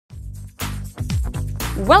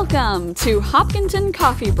Welcome to Hopkinton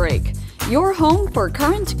Coffee Break, your home for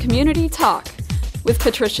current community talk, with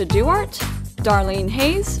Patricia Duart, Darlene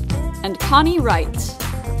Hayes, and Connie Wright.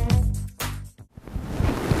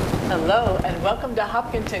 Hello, and welcome to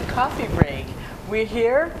Hopkinton Coffee Break. We're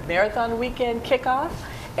here, Marathon Weekend Kickoff,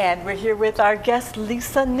 and we're here with our guest,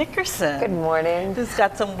 Lisa Nickerson. Good morning. Who's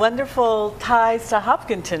got some wonderful ties to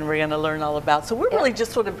Hopkinton we're going to learn all about. So we're really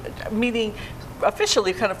just sort of meeting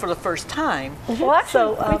officially kind of for the first time. Well,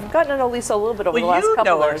 actually, we've gotten to know Lisa a little bit over the last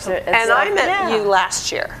couple of years. And I met you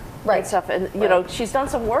last year. Right. And stuff. And, you know, she's done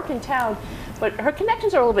some work in town, but her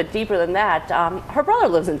connections are a little bit deeper than that. Her brother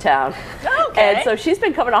lives in town. Okay. And so she's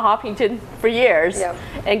been coming to Hopkinton for years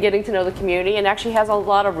and getting to know the community, and actually has a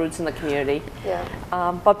lot of roots in the community.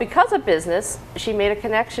 Yeah. But because of business, she made a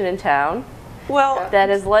connection in town that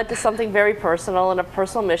has led to something very personal and a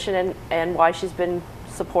personal mission, and why she's been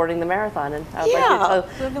supporting the marathon, and I would like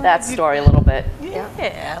to tell that story a little bit.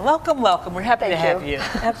 Yeah, welcome, welcome. We're happy to have you.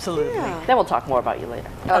 Absolutely. Then we'll talk more about you later.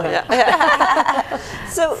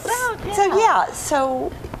 So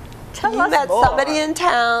you met somebody in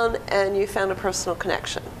town and you found a personal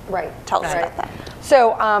connection. Right. Tell us about that.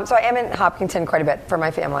 So, so I am in Hopkinton quite a bit for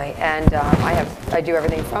my family, and I do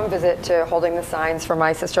everything from visit to holding the signs for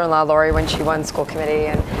my sister-in-law Lori when she won school committee,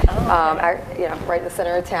 and right in the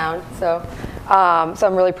center of town. So, so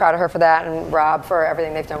I'm really proud of her for that, and Rob for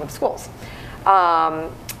everything they've done with the schools.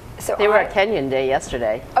 So they were at Kenyon Day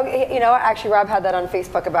yesterday. Oh, you know, actually, Rob had that on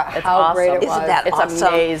Facebook about how great it was. Isn't that awesome? It's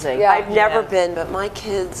amazing. Yeah. I've never been, but my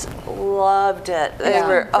kids loved it. They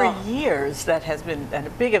were, for years, that has been a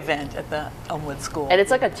big event at the Elmwood School. And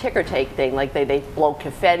it's like a ticker take thing. Like they blow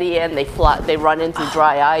confetti in, they run in through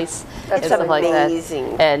dry ice, and stuff like that.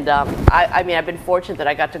 And I mean, I've been fortunate that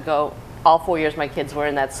I got to go all 4 years my kids were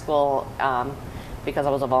in that school. Because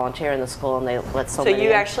I was a volunteer in the school, and they let so many. So you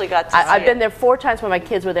in. actually got to I've been there 4 times when my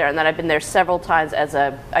kids were there, and then I've been there several times as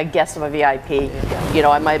a guest of a VIP. You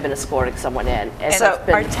know, I might have been escorting someone in. And so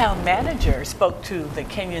our town manager spoke to the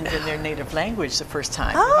Kenyans in their native language the first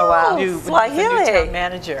time. Oh, wow. The new town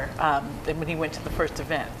manager when he went to the first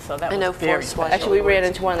event. So that was very special. Actually, we ran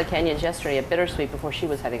into one of the Kenyans yesterday at Bittersweet before she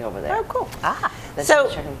was heading over there. Oh, cool.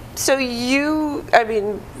 So you, I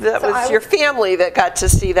mean, that was your family that got to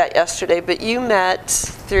see that yesterday, but you met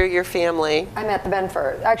through your family. I met the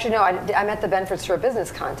Benfords. Actually, no, I met the Benfords through a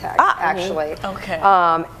business contact, actually. Okay.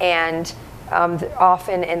 And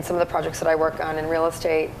often in some of the projects that I work on in real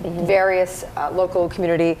estate, various local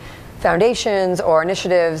community foundations or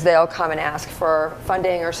initiatives, they'll come and ask for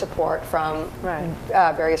funding or support from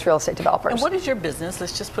various real estate developers. And what is your business?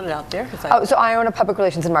 Let's just put it out there. So I own a public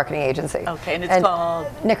relations and marketing agency. Okay, and it's called?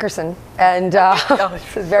 Nickerson. And she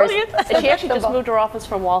actually just moved her office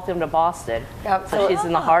from Waltham to Boston. Yep. So she's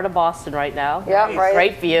in the heart of Boston right now. Yeah, right.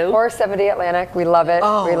 Great view. 470 Atlantic. We love it.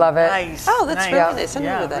 We love it. Nice. Oh, that's really nice. I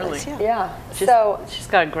know where that is. Yeah. She's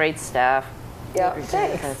got a great staff. Yeah,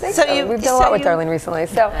 thanks. So we've done a lot with Darlene recently.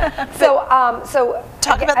 So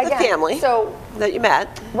talk about the family that you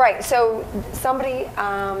met. Right. So somebody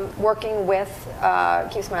working with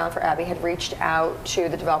Keep Smiling for Abby had reached out to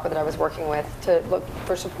the developer that I was working with to look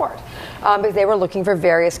for support because they were looking for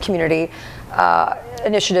various community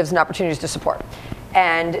initiatives and opportunities to support,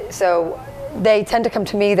 and so they tend to come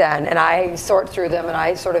to me then, and I sort through them, and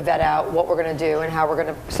I sort of vet out what we're going to do and how we're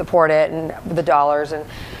going to support it, and the dollars, and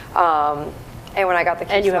when I got the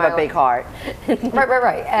Keep and you Smiling, have a big heart.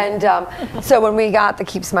 right. And so when we got the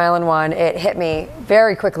Keep Smiling one, it hit me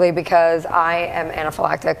very quickly because I am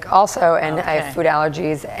anaphylactic also, and I have food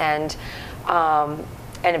allergies, and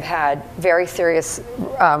have had very serious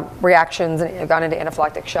reactions and have gone into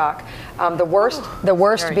anaphylactic shock. The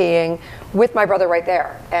worst being with my brother right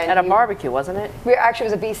there. And at a barbecue, wasn't it? Actually,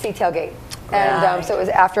 it was a BC tailgate. And so it was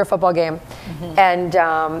after a football game. And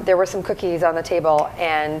there were some cookies on the table,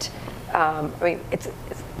 and I mean,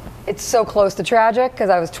 it's so close to tragic because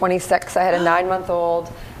I was 26. I had a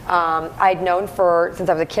 9-month-old. I'd known since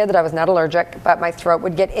I was a kid that I was not allergic, but my throat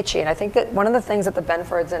would get itchy. And I think that one of the things that the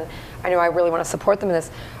Benfords, and I know I really want to support them in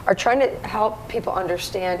this, are trying to help people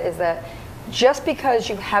understand is that just because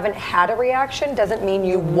you haven't had a reaction doesn't mean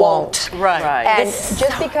you won't. Right. And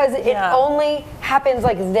just because it only happens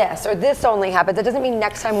like this, or this only happens, it doesn't mean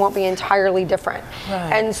next time won't be entirely different.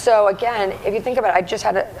 Right. And so again, if you think about it, I just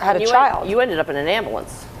had a child. You ended up in an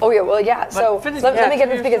ambulance. Oh yeah, well yeah. So let me get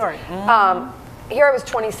this because here I was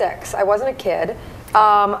 26. I wasn't a kid.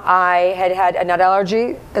 I had had a nut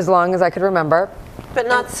allergy as long as I could remember. But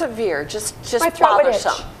not severe, just my throat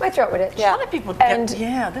bothersome. would itch. My throat would itch. Yeah. A lot of people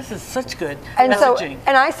this is such good messaging.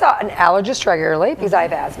 And I saw an allergist regularly because I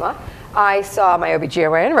have asthma. I saw my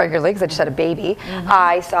OBGYN regularly because I just had a baby.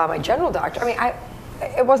 I saw my general doctor. I mean,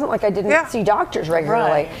 it wasn't like I didn't see doctors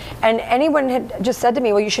regularly. And anyone had just said to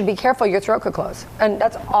me, well, you should be careful, your throat could close. And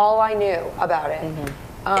that's all I knew about it.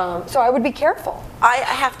 So I would be careful. I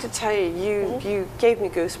have to tell you, you gave me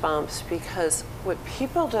goosebumps, because what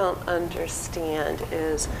people don't understand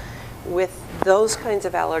is with those kinds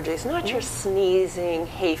of allergies, not your sneezing,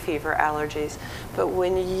 hay fever allergies, but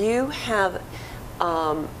when you have,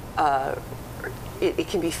 it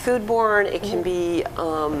can be foodborne, it can be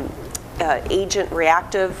agent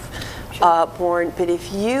reactive borne, but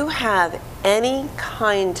if you have any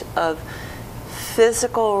kind of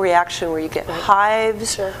physical reaction where you get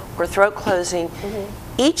hives or throat closing,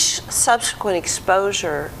 each subsequent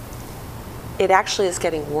exposure, it actually is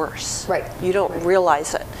getting worse. You don't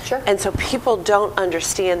realize it. And so people don't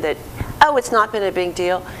understand that, oh, it's not been a big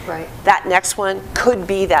deal. That next one could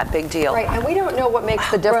be that big deal. And we don't know what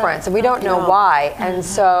makes the difference, and we don't know why. And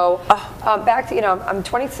so back to, I'm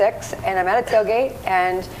 26, and I'm at a tailgate,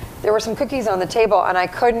 and there were some cookies on the table, and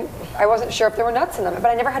I wasn't sure if there were nuts in them,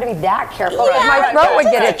 but I never had to be that careful because my throat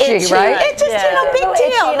would get itchy, right? It just,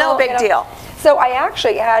 no big deal. So I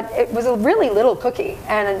actually it was a really little cookie,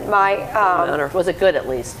 and my... was it good at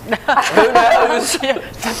least? Who knows?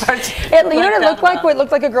 It looked like what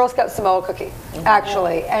looked like a Girl Scout Samoa cookie,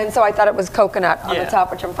 actually. And so I thought it was coconut on the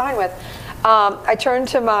top, which I'm fine with. I turned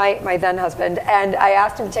to my then husband, and I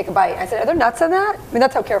asked him to take a bite. I said, are there nuts in that? I mean,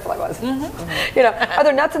 that's how careful I was. Are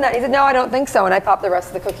there nuts in that? He said, no, I don't think so. And I popped the rest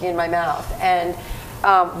of the cookie in my mouth. And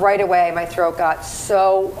right away, my throat got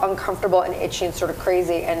so uncomfortable and itchy and sort of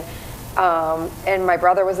crazy. And my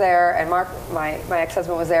brother was there, and Mark, my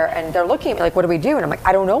ex-husband, was there, and they're looking at me like, what do we do? And I'm like,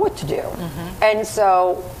 I don't know what to do. And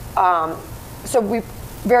so we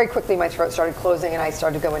very quickly, my throat started closing, and I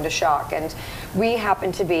started to go into shock. And we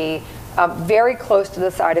happened to be very close to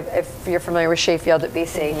the side of, if you're familiar with Sheffield at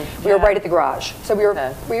BC, we were right at the garage. So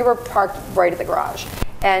we were parked right at the garage.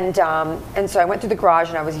 And so I went through the garage,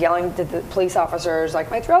 and I was yelling to the police officers,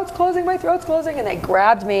 like, my throat's closing, and they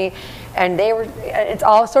grabbed me, and it's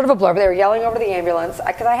all sort of a blur, but they were yelling over the ambulance,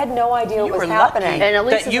 because I had no idea what was happening. And at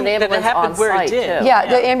least there's an ambulance on site, too. Yeah,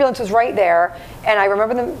 the ambulance was right there, and I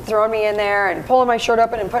remember them throwing me in there and pulling my shirt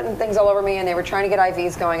open and putting things all over me, and they were trying to get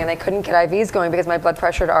IVs going, and they couldn't get IVs going because my blood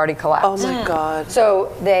pressure had already collapsed. Oh my God.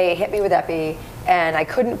 So they hit me with epi, and I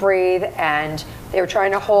couldn't breathe, and they were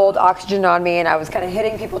trying to hold oxygen on me, and I was kind of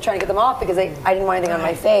hitting people trying to get them off because I didn't want anything on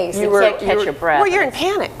my face. You can't catch your breath. Well, you're in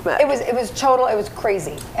panic. It was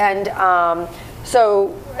crazy. And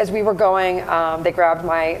so as we were going, they grabbed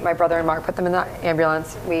my brother and Mark, put them in the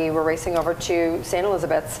ambulance. We were racing over to St.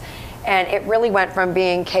 Elizabeth's, and it really went from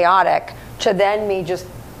being chaotic to then me just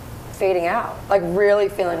fading out, like really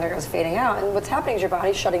feeling like I was fading out. And what's happening is your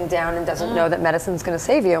body's shutting down and doesn't know that medicine's going to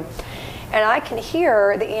save you. And I can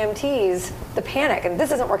hear the EMTs, the panic, and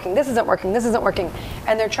this isn't working, this isn't working, this isn't working.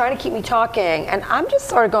 And they're trying to keep me talking. And I'm just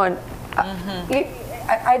sort of going,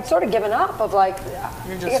 I'd sort of given up of like.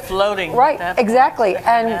 You're just floating. Right, exactly.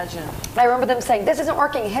 And imagine. I remember them saying, this isn't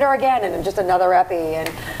working, hit her again, and just another epi.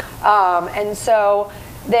 And so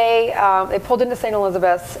they pulled into St.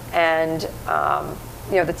 Elizabeth's, and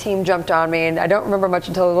the team jumped on me, and I don't remember much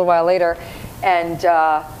until a little while later. And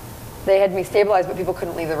they had me stabilized, but people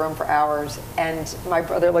couldn't leave the room for hours. And my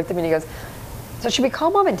brother looked at me and he goes, so should we call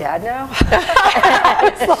mom and dad now?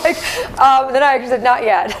 I was like, then I actually said, not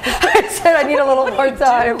yet. I said, I need a little more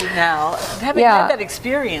time. Now, having had that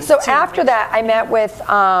experience. So after that, I met with,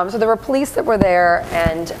 so there were police that were there,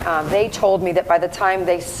 and they told me that by the time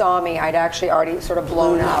they saw me, I'd actually already sort of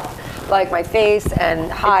blown up, like my face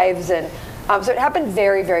and hives. And so it happened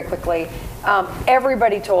very, very quickly.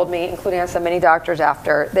 Everybody told me, including I saw many doctors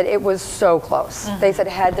after, that it was so close. They said,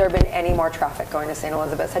 had there been any more traffic going to St.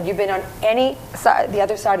 Elizabeth's, had you been on any side, the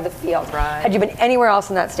other side of the field, had you been anywhere else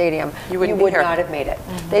in that stadium, you would not have made it.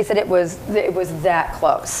 They said it was that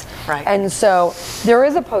close. And so there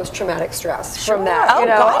is a post-traumatic stress from that.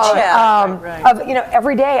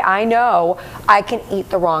 Every day I know I can eat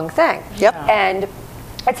the wrong thing. And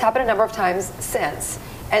it's happened a number of times since.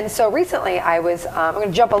 And so recently I was, I'm going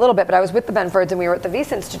to jump a little bit, but I was with the Benfords, and we were at the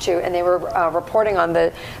Wyss Institute, and they were reporting on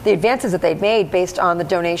the advances that they'd made based on the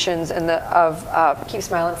donations and of Keep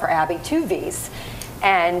Smiling for Abby to Wyss.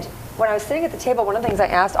 And when I was sitting at the table, one of the things I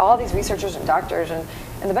asked all of these researchers and doctors and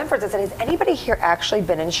the Benfords, I said, has anybody here actually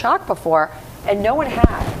been in shock before? And no one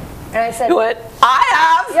had. And I said, what?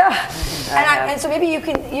 I have. Yeah. And so maybe you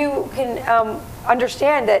can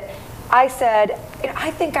understand that I said,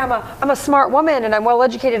 I think I'm a smart woman and I'm well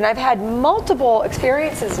educated and I've had multiple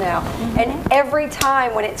experiences now. And every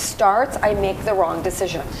time when it starts, I make the wrong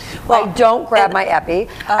decision. Well, I don't grab my epi.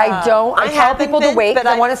 I tell people to wait because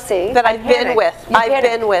I want to see. But I've been with.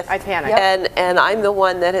 I panic. And I'm the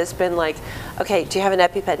one that has been like, okay, do you have an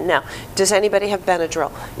EpiPen? No. Does anybody have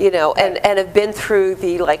Benadryl? You know, and have been through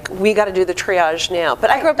the, like, we got to do the triage now. But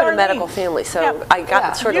I grew up in a medical family, so I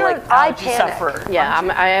got sort of like, I panic.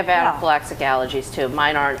 I have anaphylactic allergies too.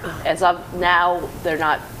 Mine aren't, as of now, they're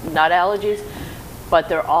not nut allergies, but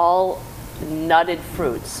they're all nutted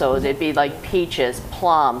fruits. So they'd be like peaches,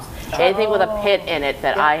 plums, anything with a pit in it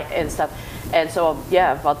that and stuff. And so,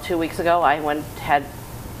 yeah, about 2 weeks ago, I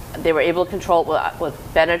they were able to control it with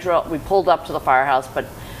Benadryl. We pulled up to the firehouse, but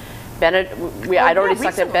I'd already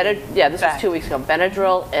sucked at Benadryl. Yeah, this was 2 weeks ago.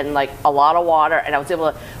 Benadryl and like a lot of water, and I was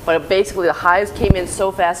able to. But basically, the hives came in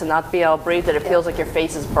so fast and not being able to breathe that it feels like your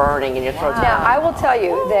face is burning and your throat's burning. Now, I will tell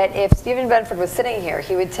you that if Stephen Benford was sitting here,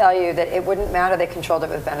 he would tell you that it wouldn't matter they controlled it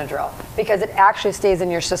with Benadryl because it actually stays in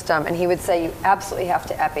your system, and he would say you absolutely have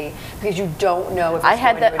to epi because you don't know if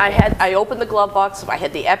it's I opened the glove box. I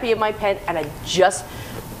had the epi in my pen, and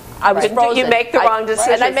I was frozen. You make the wrong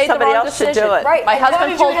decision. And I made somebody the wrong else decision. should do it. Right. My And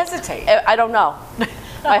husband why did you hesitate? I don't know.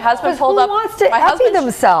 My husband pulled up. Who wants to epi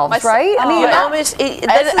themselves, right? I mean, this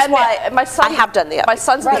is why my son, I have done the epi. My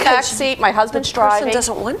son's in the back seat. My husband's driving.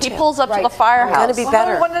 doesn't want to. He pulls up to the firehouse. Going to be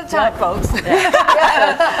better. One at a time, folks.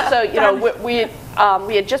 So you know,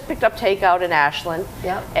 we had just picked up takeout in Ashland,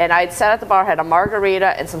 Yep. and I had sat at the bar, had a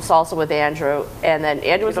margarita and some salsa with Andrew, and then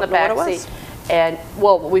Andrew was in the back seat. And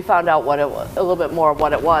well, we found out what it was, a little bit more of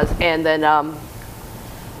what it was, and then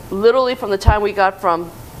literally from the time we got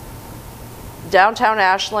from downtown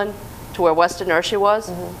Ashland to where Weston Nursery was,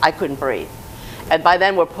 I couldn't breathe. And by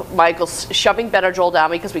then, Michael's shoving Benadryl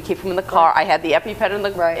down me because we keep him in the car. I had the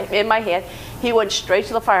EpiPen in my hand. He went straight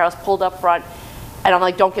to the firehouse, pulled up front, and I'm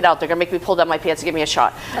like, don't get out. They're going to make me pull down my pants and give me a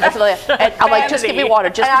shot. And I'm like, just give me water,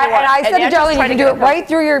 just give me water. And I said to Darlene, you can do it right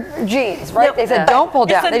through your jeans, right? They said, don't pull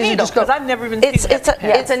down. It's a needle, because I've never even seen it.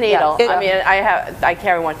 It's a needle. I mean, I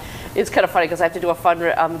carry one. It's kind of funny because I have to do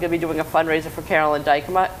I'm going to be doing a fundraiser for Carolyn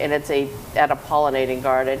Dykema, and it's at a pollinating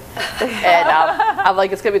garden. And I'm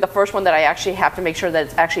like, it's going to be the first one that I actually have to make sure that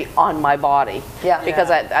it's actually on my body. Yeah. Because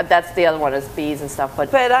that's the other one is bees and stuff.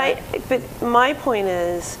 But my point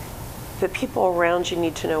is that people around you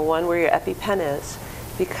need to know, one, where your EpiPen is,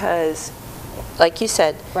 because, like you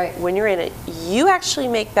said, when you're in it, you actually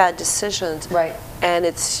make bad decisions. Right. And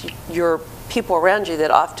it's your people around you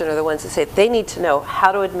that often are the ones that say they need to know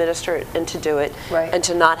how to administer it and to do it and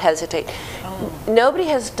to not hesitate. Nobody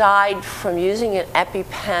has died from using an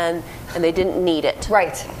EpiPen and they didn't need it.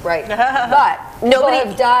 Right. But nobody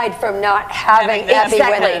have died from not having epi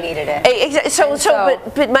when they needed it.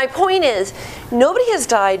 Exactly. But my point is, nobody has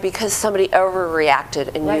died because somebody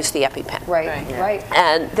overreacted and used the EpiPen. Right.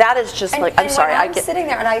 And that is just like, I'm sorry. I'm sitting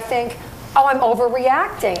there and I think, oh, I'm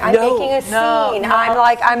overreacting. I'm making a scene.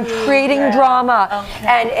 I'm creating drama.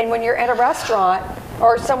 And when you're at a restaurant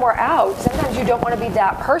or somewhere out, sometimes you don't want to be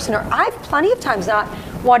that person. Or I've plenty of times not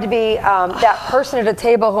wanted to be that person at a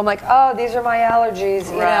table who I'm like, oh, these are my allergies,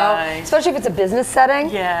 you know, especially if it's a business setting.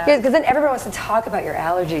 Yeah. Because then everyone wants to talk about your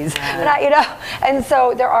allergies. And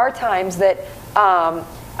so there are times that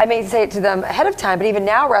I may say it to them ahead of time, but even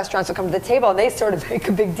now restaurants will come to the table and they sort of make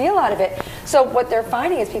a big deal out of it. So what they're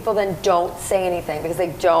finding is people then don't say anything because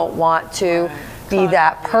they don't want to be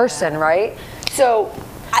that person, right? So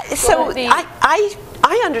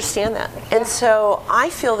I understand that. And so I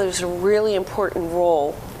feel there's a really important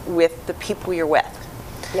role with the people you're with.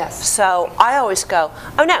 Yes. So I always go,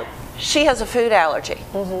 oh no, she has a food allergy.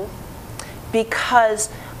 Because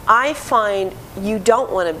I find you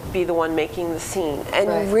don't want to be the one making the scene,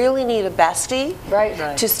 and you really need a bestie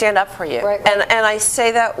to stand up for you. And I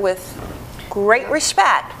say that with great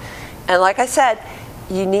respect. And like I said,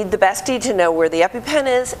 you need the bestie to know where the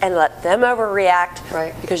EpiPen is and let them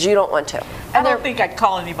overreact because you don't want to. I don't think I'd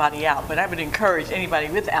call anybody out, but I would encourage anybody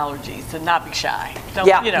with allergies to not be shy. Don't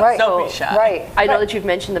be shy. I know that you've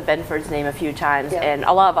mentioned the Benford's name a few times, and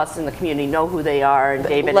a lot of us in the community know who they are, and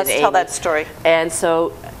David Let's and Amy. tell that story. And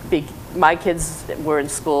so my kids were in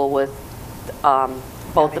school with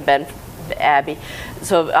both Abby.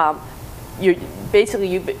 So you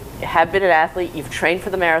have been an athlete, you've trained for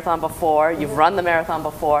the marathon before, you've run the marathon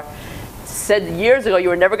before. Said years ago you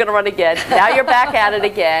were never going to run again. Now you're back at it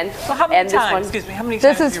again. So how many times? Excuse me, how many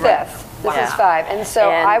times? This is fifth. This is 5. And so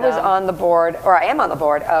I was on the board, or I am on the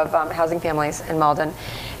board of Housing Families in Malden,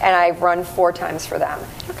 and I've run 4 times for them.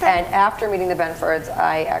 Okay. And after meeting the Benfords,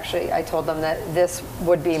 I told them that this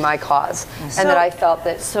would be my cause, and that I felt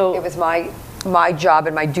that it was my job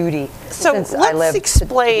and my duty. So let's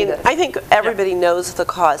explain. I think everybody knows the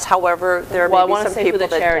cause. However, there may be some people that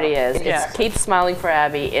who the charity don't. is. It's Keep Smiling for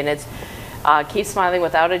Abby, and it's Keep Smiling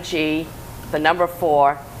without a G, the number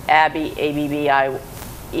 4, Abby, ABBIE,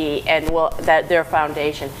 and their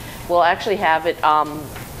foundation. We'll actually have it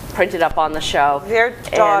printed up on the show. Their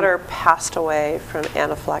daughter passed away from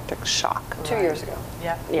anaphylactic shock 2 years ago.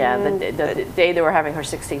 Yeah, the day they were having her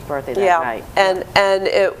 16th birthday that night. And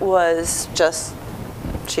it was just,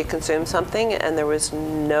 she consumed something and there was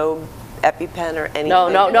no EpiPen or anything. No.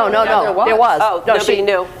 There was. Oh, no, nobody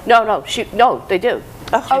knew. No, they do.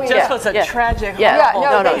 Oh, it just was a tragic.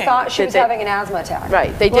 They thought she was having an asthma attack.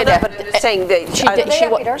 Right, they did. But I'm just saying that she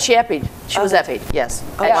EPI'd. She was EPI'd. Yes,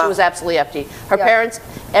 and she was absolutely EPI'd. Her parents,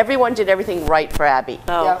 everyone did everything right for Abby.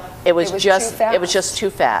 It was just too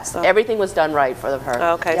fast. Everything was done right for her.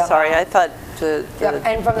 Okay, sorry. I thought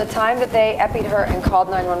and from the time that they EPI'd her and called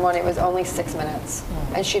 911, it was only 6 minutes,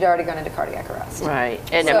 and she'd already gone into cardiac arrest. Right,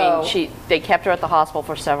 and I mean, they kept her at the hospital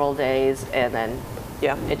for several days, and then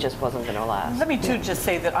it just wasn't going to last. Let me too just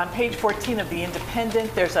say that on page 14 of the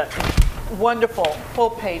Independent, there's a wonderful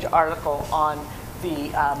full-page article on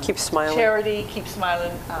the Keep Smiling charity, Keep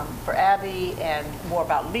Smiling for Abby, and more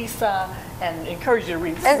about Lisa, and encourage you to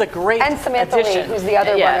read. This is a great and Samantha addition. Lee, who's the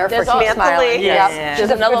other runner for Keep Smiling. She's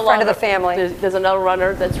a good friend of the family. There's another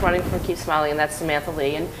runner that's running for Keep Smiling, and that's Samantha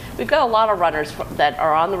Lee. And we've got a lot of runners that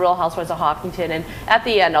are on the Real Housewives of Hopkinton. And at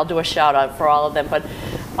the end, I'll do a shout out for all of them. But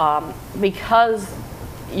because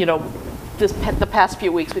the past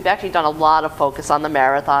few weeks, we've actually done a lot of focus on the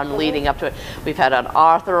marathon leading up to it. We've had an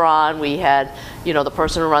author on, we had, the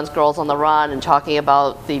person who runs Girls on the Run and talking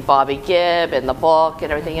about the Bobby Gibb and the book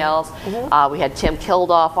and everything else. We had Tim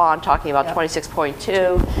Kildoff on talking about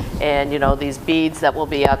 26.2 and, these beads that will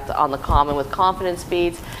be on the Common with Confidence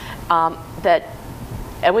beads. And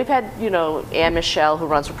we've had, Anne Michelle, who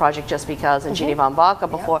runs for Project Just Because, and Jeannie Von Baca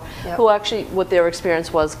before, who actually, what their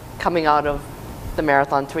experience was coming out of the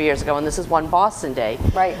marathon 3 years ago, and this is one Boston Day.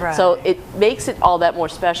 Right. So it makes it all that more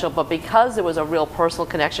special, but because there was a real personal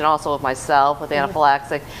connection also with myself, with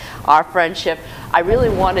anaphylaxis, our friendship, I really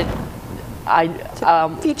wanted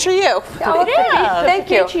feature you.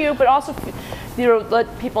 Thank you. Feature you, but also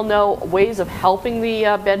let people know ways of helping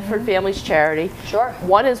the Bedford Families Charity. Sure.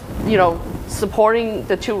 One is, supporting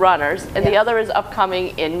the 2 runners, and the other is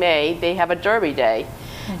upcoming in May. They have a Derby Day.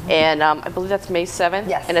 And I believe that's May 7th.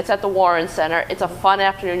 Yes. And it's at the Warren Center. It's a fun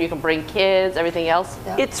afternoon. You can bring kids, everything else.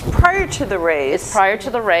 Yeah. It's prior to the race. It's prior to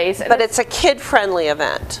the race. But it's a kid-friendly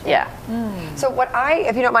event. Yeah. So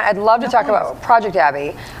if you don't mind, I'd love to talk about Project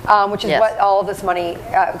Abby, which is what all of this money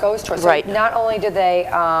goes towards. So not only do they,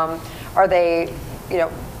 are they,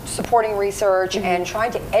 supporting research and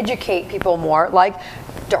trying to educate people more, like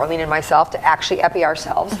Darlene and myself, to actually epi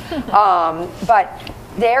ourselves, but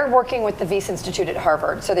they're working with the Wyss Institute at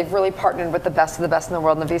Harvard, so they've really partnered with the best of the best in the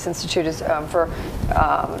world, and the Wyss Institute is they're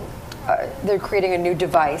creating a new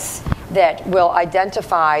device that will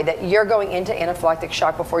identify that you're going into anaphylactic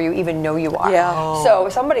shock before you even know you are. So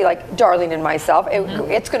somebody like Darlene and myself,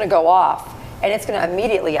 it's going to go off. And it's going to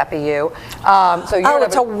immediately epi you.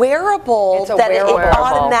 It's a wearable that it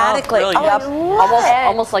automatically.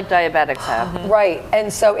 Almost like diabetics have. Right,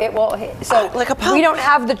 and so it will. So like a pump. We don't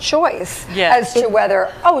have the choice as to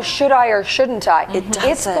whether should I or shouldn't I.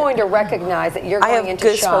 It's going to recognize that you're going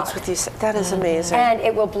into shock. I have goosebumps with you. That is amazing. And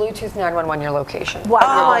it will Bluetooth 911 your location. Wow!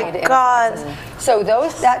 Oh my God! So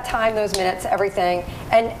that time, those minutes, everything,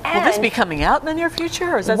 and will this be coming out in the near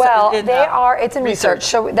future, or is that It's in research.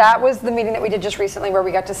 So that was the meeting that we did just recently, where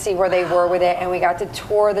we got to see where they were with it, and we got to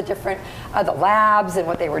tour the different the labs and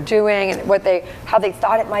what they were doing and how they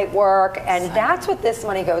thought it might work, and that's what this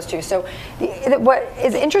money goes to. So what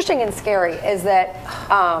is interesting and scary is that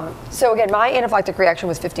so again, my anaphylactic reaction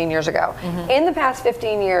was 15 years ago. In the past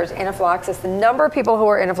 15 years, anaphylaxis, the number of people who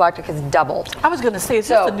are anaphylactic has doubled. I was going to say, is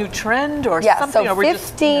this a new trend or something? So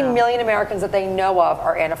 15 million Americans that they know of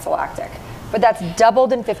are anaphylactic, but that's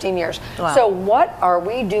doubled in 15 years. Wow. So what are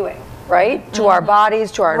we doing? Right? To our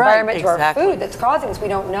bodies, to our environment, to our food that's causing this, we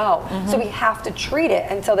don't know. So we have to treat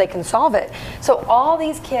it until they can solve it. So all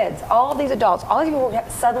these kids, all these adults, all these people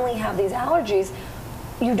who suddenly have these allergies,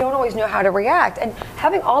 you don't always know how to react. And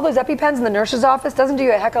having all those EpiPens in the nurse's office doesn't do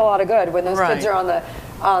you a heck of a lot of good when those kids are on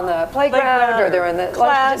the playground or they're in the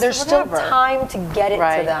class. There's still time to get it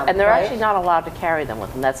to them. And they're actually not allowed to carry them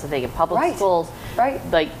with them. That's the thing. In public schools, Right.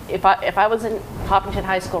 Like if I was in Hopkinton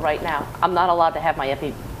High School right now, I'm not allowed to have my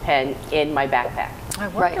EpiPen in my backpack. I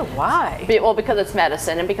wonder why. Well, because it's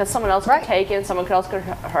medicine, and because someone else could take it, and someone else could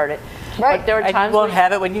hurt it. Right. But there are times you won't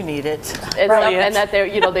have it when you need it. And that they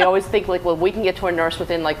they always think like, well, we can get to a nurse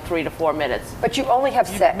within like 3 to 4 minutes. But you only have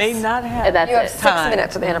 6. May not have. And that's You have it. 6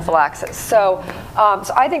 minutes with anaphylaxis. So,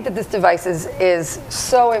 so I think that this device is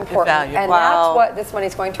so important, valuable. and Wow. that's what this money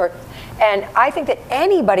is going toward. And I think that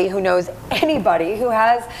anybody who knows anybody who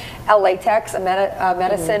has a latex, a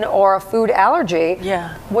medicine, or a food allergy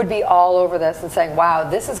would be all over this and saying, wow,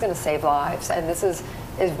 this is going to save lives, and this is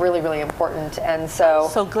really, really important. And so,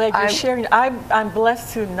 so glad you're sharing. I'm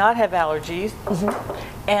blessed to not have allergies,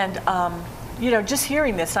 and you know, just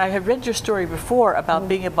hearing this, I had read your story before about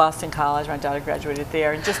being at Boston College. My daughter graduated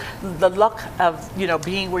there, and just the luck of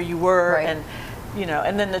being where you were, and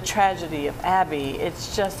and then the tragedy of Abby.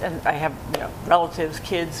 It's just, and I have relatives,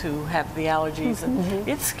 kids who have the allergies, and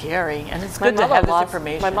it's scary, and it's good to have this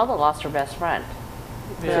information. My mother lost her best friend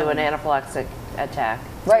to an anaphylactic attack.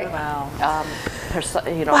 right. Wow. Her son,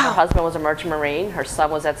 her husband was a merchant marine. Her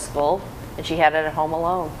son was at school, and she had it at home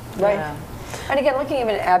alone. Right. Yeah. And again, looking even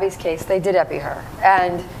at Abby's case, they did epi her,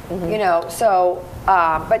 and so.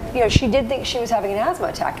 But she did think she was having an asthma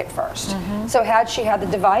attack at first. So had she had the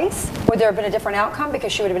device, would there have been a different outcome?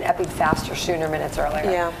 Because she would have been epied faster, sooner, minutes earlier.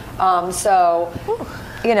 Yeah. So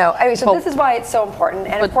this is why it's so important.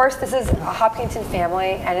 And of course, this is a Hopkinton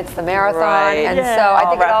family, and it's the marathon, and so I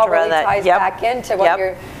think it all really ties back into what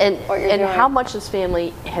you're doing. And how much this family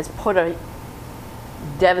has put a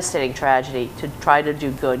devastating tragedy to try to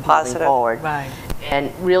do good moving forward,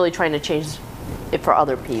 and really trying to change it for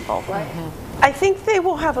other people. Right. I think they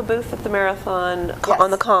will have a booth at the marathon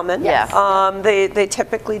on the Common. Yes. They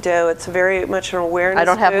typically do. It's very much an awareness I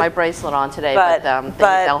don't have booth. my bracelet on today, but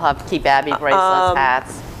they'll have Keep Abby bracelets,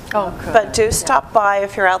 hats. Oh, good. But do stop by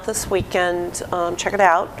if you're out this weekend. Check it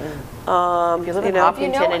out. If you live in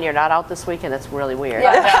Hopkinton and you're not out this weekend, it's really weird.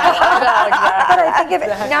 Yeah. But I think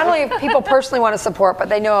if not only if people personally want to support, but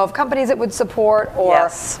they know of companies that would support, or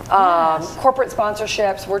corporate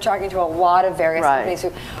sponsorships. We're talking to a lot of various companies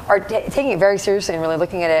who are taking it very seriously and really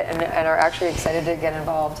looking at it, and are actually excited to get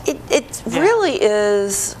involved. It really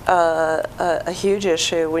is a huge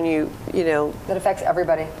issue when that affects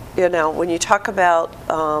everybody. When you talk about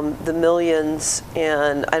the millions,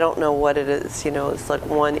 and I don't know what it is, it's like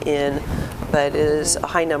 1 in, but it is a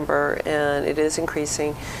high number, and it is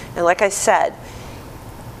increasing. And like I said,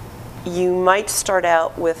 you might start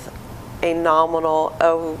out with a nominal,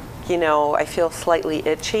 I feel slightly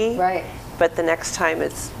itchy. Right. But the next time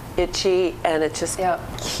it's itchy, and it just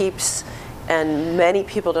keeps, and many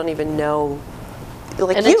people don't even know.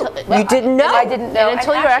 Like and you didn't know. I didn't know. And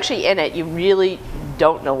until you're actually in it, you really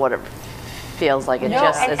don't know what it feels like. And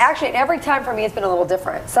actually, every time for me, it's been a little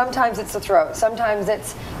different. Sometimes it's the throat. Sometimes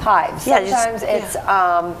it's hives. Sometimes it's,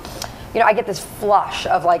 I get this flush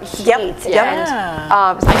of like heat. And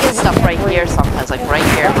I get stuff right here sometimes, like right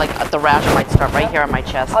here, like the rash might start right here on my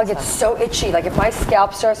chest. I'll get so itchy. Like if my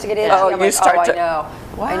scalp starts to get itchy, I'm like, I know.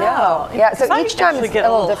 Wow. I know. Yeah. So each time it's get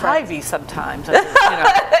a little different. Hivey sometimes, or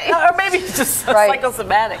maybe it's just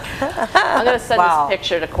psychosomatic. I'm going to send this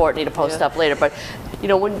picture to Courtney to post up later, but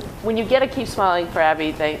when you get a Keep Smiling for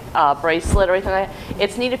Abby bracelet or anything like that,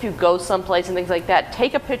 it's neat if you go someplace and things like that.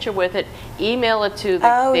 Take a picture with it, email it to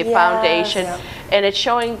the foundation, and it's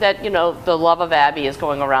showing that the love of Abby is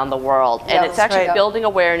going around the world, and it's actually building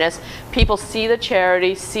awareness. People see the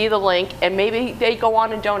charity, see the link, and maybe they go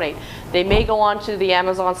on and donate. They may go on to the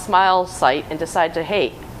Amazon Smile site and decide to,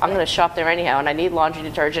 hey, I'm going to shop there anyhow, and I need laundry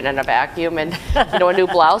detergent and a vacuum and a new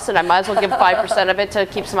blouse, and I might as well give 5% of it to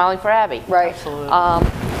Keep Smiling for Abby. Right. Absolutely.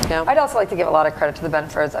 I'd also like to give a lot of credit to the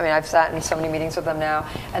Benfords. I mean, I've sat in so many meetings with them now,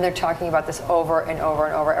 and they're talking about this over and over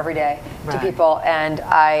and over every day to people, and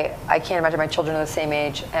I can't imagine my children are the same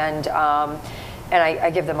age, and I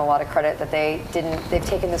give them a lot of credit that they've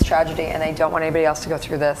taken this tragedy and they don't want anybody else to go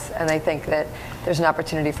through this, and they think that there's an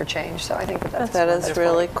opportunity for change. So I think that is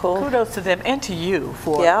really cool. Kudos to them and to you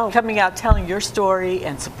for coming out, telling your story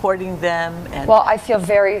and supporting them. And well, I feel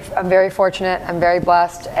I'm very fortunate. I'm very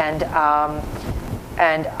blessed, and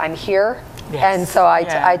I'm here. And so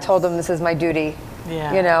I told them this is my duty.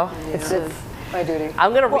 It's my duty.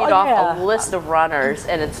 I'm going to read off a list of runners,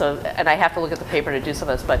 and and I have to look at the paper to do some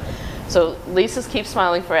of this, but so Lisa's Keep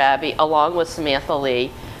Smiling for Abby, along with Samantha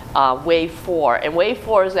Lee, Wave 4. And Wave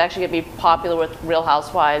 4 is actually going to be popular with Real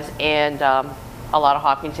Housewives and a lot of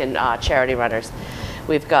Hopkinton charity runners.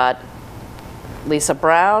 We've got Lisa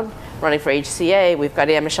Brown running for HCA. We've got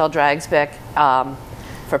Ann Michelle Dragsbeck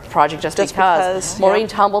for Project Just Because. Maureen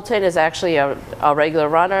Tumbleton is actually a regular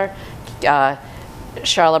runner.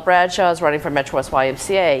 Charlotte Bradshaw is running for Metro West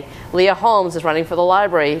YMCA. Leah Holmes is running for the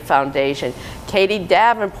Library Foundation. Katie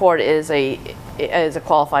Davenport is a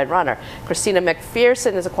qualified runner. Christina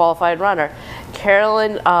McPherson is a qualified runner.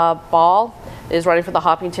 Carolyn Ball is running for the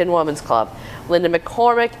Hopkinton Women's Club. Linda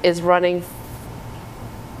McCormick is running,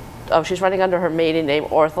 she's running under her maiden name,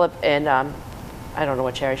 Orthlip, and I don't know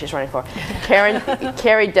what charity she's running for.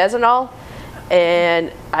 Carrie Desenol,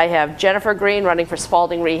 and I have Jennifer Green running for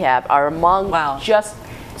Spalding Rehab, are among just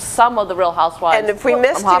some of the Real Housewives. And if we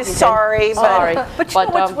missed you, sorry. But you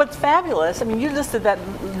know what's fabulous? I mean, you listed that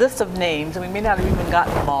list of names, and we may not have even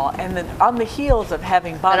gotten them all. And then on the heels of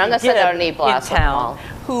having Bonnie Gibb in town,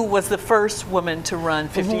 who was the first woman to run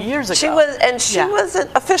 50 years ago. She wasn't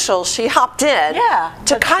official. She hopped in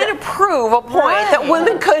to kind of prove a point that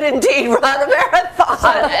women could indeed run a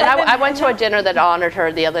marathon. And I went to a dinner that honored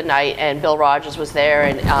her the other night, and Bill Rogers was there,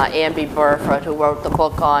 and Amby Burford, who wrote the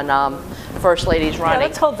book on First Ladies Running. Yeah,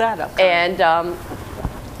 let's hold that up. And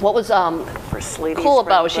what was cool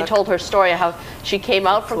about it, she told her story how she came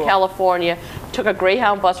out from California, took a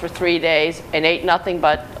Greyhound bus for 3 days, and ate nothing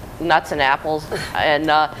but nuts and apples, and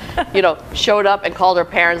you know, showed up and called her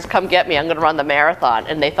parents, "Come get me, I'm going to run the marathon."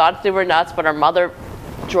 And they thought they were nuts, but her mother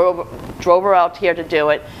drove her out here to do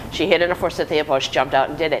it. She hid in a forsythia bush, jumped out,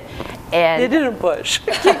 and did it. And they didn't push.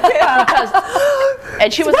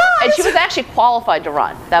 And she was actually qualified to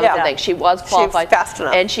run. That was the thing. She was qualified. She was fast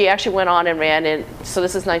enough. And she actually went on and ran in. So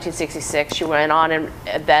this is 1966. She went on, and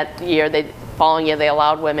that year, following year, they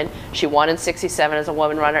allowed women. She won in '67 as a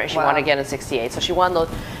woman runner, and she won again in '68. So she won those.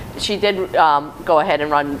 She did go ahead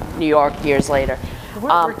and run New York years later.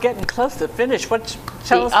 We're getting close to finish.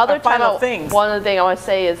 Tell us other our final things. One other thing I want to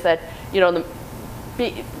say is that, you know,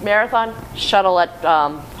 the marathon, shuttle at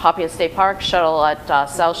Hopkins State Park, shuttle at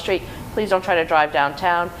South Street. Please don't try to drive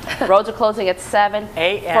downtown. Roads are closing at 7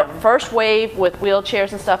 a.m. First wave with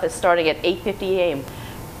wheelchairs and stuff is starting at 8:50 a.m.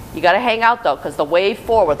 You got to hang out, though, because the wave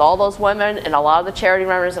 4 with all those women and a lot of the charity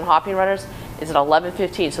runners and hopping runners is at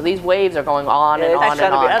 11:15. So these waves are going on and on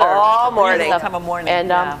and on. All morning.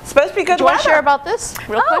 And supposed to be good weather. Do you want to share about this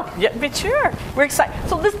real quick? Yeah, but sure. We're excited.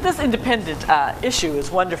 So this independent issue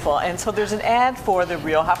is wonderful. And so there's an ad for the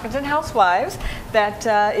Real Hopkinton Housewives that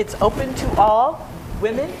it's open to all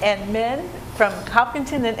women and men from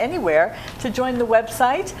Hopkinton and anywhere to join the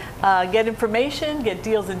website, get information, get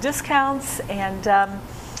deals and discounts, and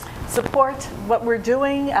support what we're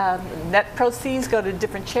doing. Net proceeds go to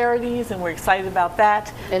different charities, and we're excited about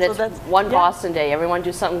that. And so it's one Boston Day. Everyone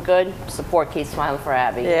do something good. Support Keep Smiling for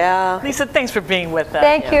Abby. Yeah. Lisa, thanks for being with us.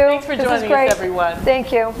 Thank you. Thanks for joining us, everyone.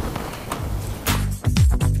 Thank you.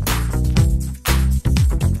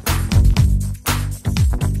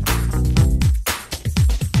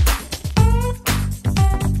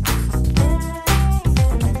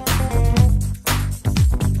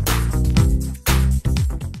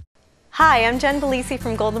 Hi, I'm Jen Belisi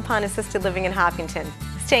from Golden Pond Assisted Living in Hopkinton.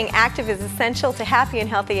 Staying active is essential to happy and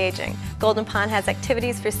healthy aging. Golden Pond has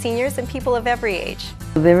activities for seniors and people of every age.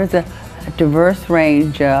 There is a diverse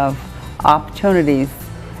range of opportunities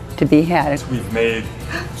to be had. We've made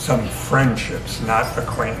some friendships, not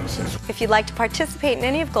acquaintances. If you'd like to participate in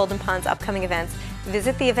any of Golden Pond's upcoming events,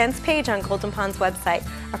 visit the events page on Golden Pond's website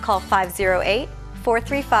or call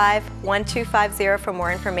 508-435-1250 for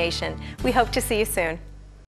more information. We hope to see you soon.